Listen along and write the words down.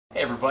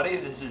Hey everybody,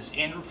 this is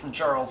Andrew from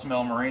Charles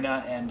Mill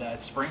Marina, and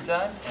it's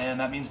springtime, and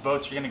that means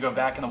boats are going to go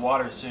back in the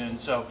water soon.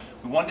 So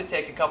we wanted to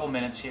take a couple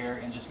minutes here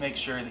and just make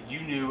sure that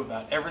you knew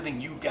about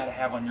everything you've got to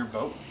have on your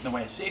boat in the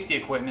way of safety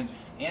equipment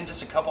and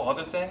just a couple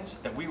other things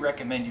that we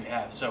recommend you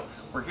have. So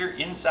we're here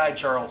inside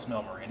Charles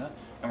Mill Marina,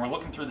 and we're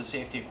looking through the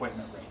safety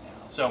equipment right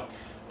now. So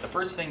the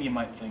first thing you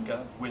might think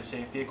of with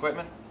safety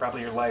equipment,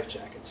 probably your life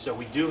jackets. So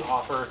we do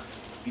offer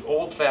the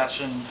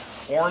old-fashioned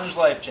orange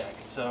life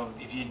jackets. So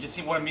if you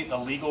just want to meet the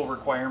legal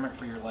requirement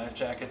for your life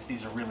jackets,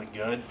 these are really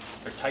good.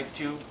 They're Type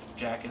 2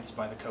 jackets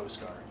by the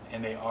Coast Guard,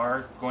 and they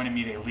are going to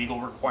meet a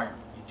legal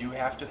requirement. You do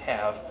have to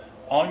have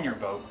on your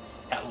boat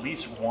at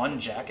least one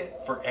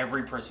jacket for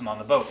every person on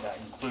the boat.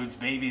 That includes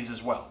babies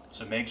as well.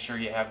 So make sure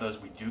you have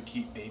those. We do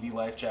keep baby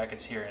life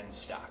jackets here in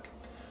stock.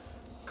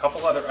 A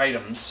couple other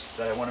items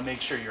that I want to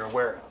make sure you're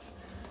aware of.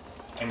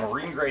 A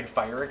marine grade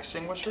fire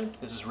extinguisher.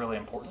 This is really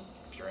important.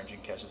 If your engine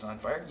catches on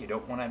fire, you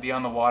don't want to be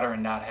on the water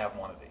and not have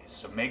one of these.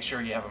 So make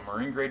sure you have a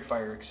marine grade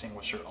fire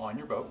extinguisher on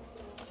your boat.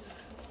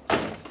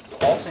 You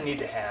also need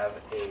to have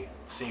a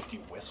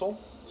safety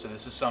whistle. So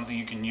this is something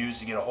you can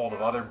use to get a hold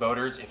of other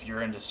boaters if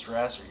you're in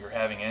distress or you're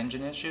having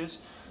engine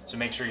issues. So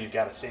make sure you've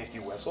got a safety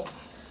whistle.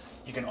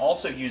 You can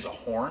also use a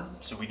horn.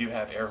 So we do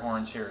have air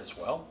horns here as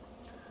well.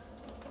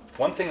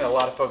 One thing that a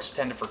lot of folks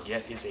tend to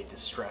forget is a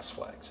distress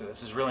flag. So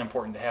this is really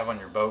important to have on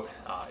your boat.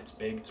 It's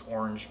big, it's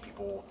orange,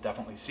 people will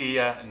definitely see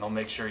you, and they'll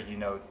make sure you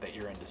know that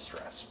you're in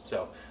distress.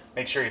 So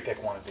make sure you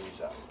pick one of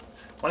these up.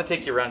 I want to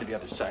take you around to the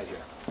other side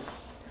here.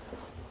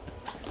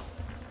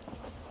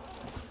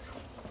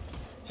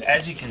 So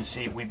as you can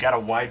see, we've got a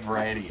wide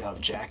variety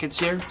of jackets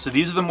here. So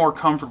these are the more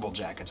comfortable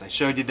jackets. I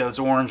showed you those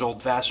orange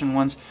old-fashioned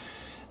ones.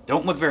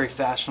 Don't look very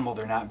fashionable,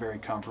 they're not very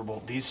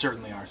comfortable. These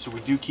certainly are. So we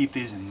do keep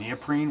these in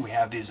neoprene. We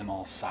have these in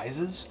all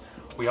sizes.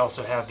 We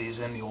also have these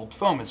in the old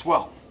foam as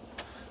well.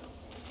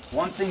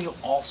 One thing you'll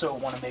also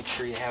want to make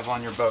sure you have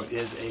on your boat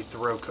is a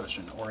throw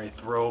cushion or a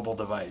throwable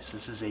device.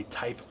 This is a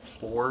Type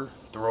 4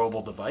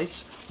 throwable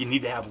device. You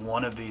need to have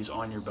one of these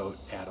on your boat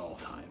at all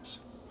times.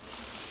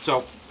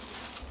 So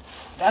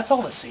that's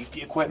all the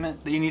safety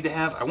equipment that you need to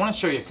have. I want to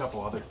show you a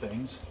couple other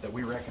things that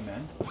we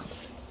recommend.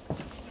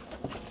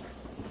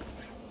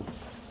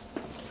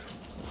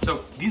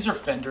 So these are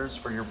fenders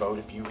for your boat.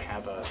 If you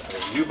have a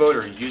new boat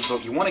or a used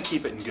boat, you want to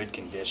keep it in good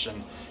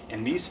condition.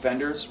 And these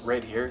fenders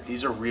right here,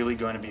 these are really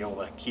going to be able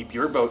to keep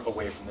your boat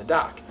away from the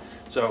dock.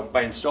 So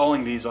by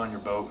installing these on your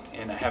boat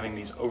and having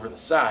these over the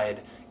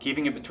side,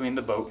 keeping it between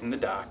the boat and the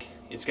dock,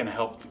 it's going to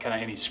help kind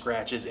of any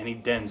scratches, any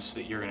dents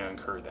that you're going to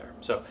incur there.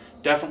 So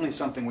definitely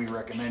something we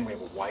recommend. We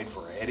have a wide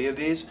variety of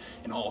these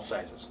in all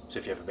sizes. So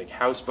if you have a big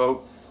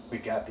houseboat,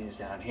 we've got these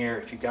down here.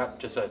 If you've got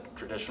just a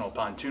traditional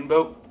pontoon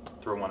boat,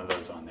 throw one of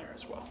those on there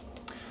as well.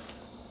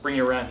 Bring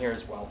you around here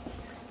as well.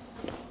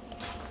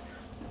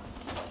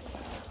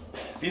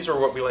 These are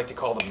what we like to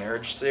call the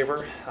marriage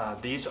saver.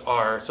 These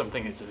are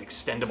something that's an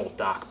extendable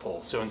dock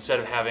pull. So instead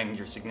of having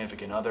your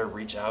significant other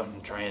reach out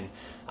and try and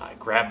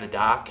grab the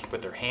dock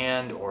with their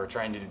hand or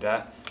trying to do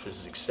that,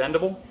 this is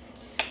extendable.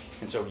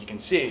 And so you can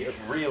see it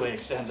really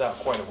extends out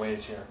quite a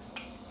ways here.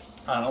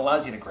 And it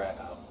allows you to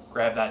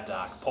grab that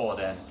dock, pull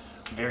it in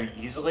very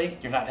easily.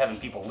 You're not having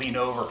people lean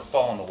over or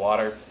fall in the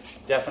water.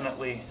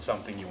 Definitely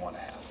something you want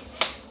to have.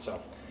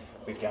 So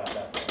we've got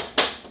that there.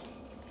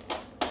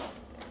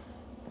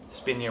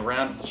 Spin you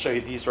around, we'll show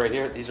you these right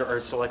here. These are our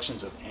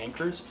selections of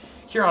anchors.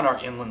 Here on our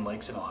inland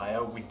lakes in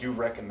Ohio, we do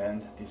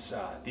recommend these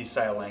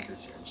style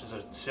anchors here. It's just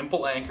a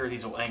simple anchor.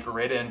 These will anchor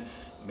right in.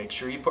 Make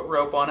sure you put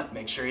rope on it.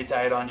 Make sure you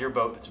tie it onto your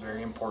boat. That's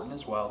very important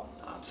as well.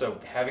 So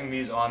having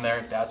these on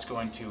there, that's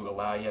going to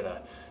allow you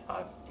to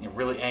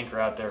really anchor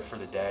out there for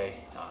the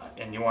day,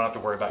 and you won't have to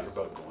worry about your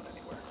boat going anywhere.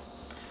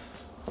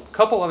 A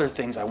couple other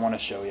things I want to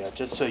show you,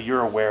 just so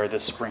you're aware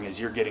this spring as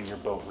you're getting your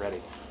boat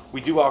ready.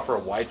 We do offer a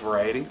wide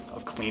variety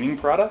of cleaning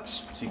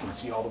products, so you can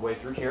see all the way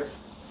through here,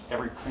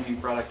 every cleaning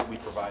product that we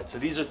provide. So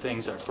these are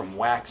things that are from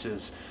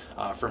waxes,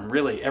 from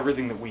really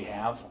everything that we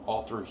have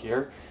all through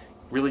here.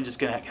 Really just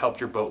going to help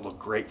your boat look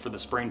great for the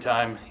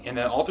springtime, and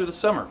then all through the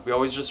summer. We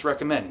always just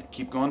recommend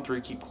keep going through,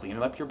 keep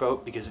cleaning up your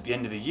boat, because at the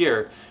end of the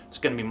year, it's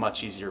going to be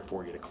much easier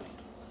for you to clean.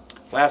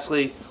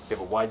 Lastly, we have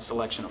a wide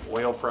selection of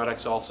oil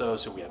products also.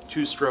 So we have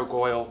 2-stroke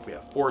oil, we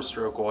have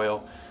 4-stroke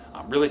oil.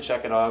 Really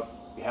check it out.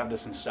 We have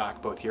this in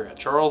stock both here at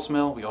Charles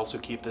Mill. We also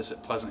keep this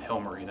at Pleasant Hill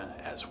Marina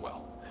as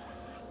well.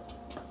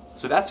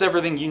 So that's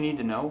everything you need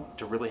to know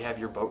to really have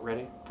your boat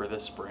ready for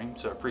this spring.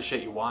 So I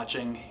appreciate you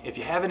watching. If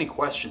you have any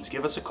questions,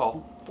 give us a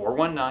call,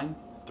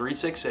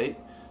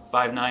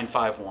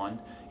 419-368-5951.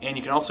 And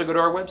you can also go to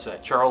our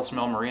website,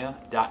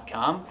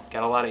 charlesmillmarina.com.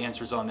 Got a lot of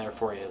answers on there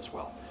for you as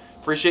well.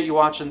 Appreciate you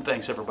watching.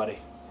 Thanks, everybody.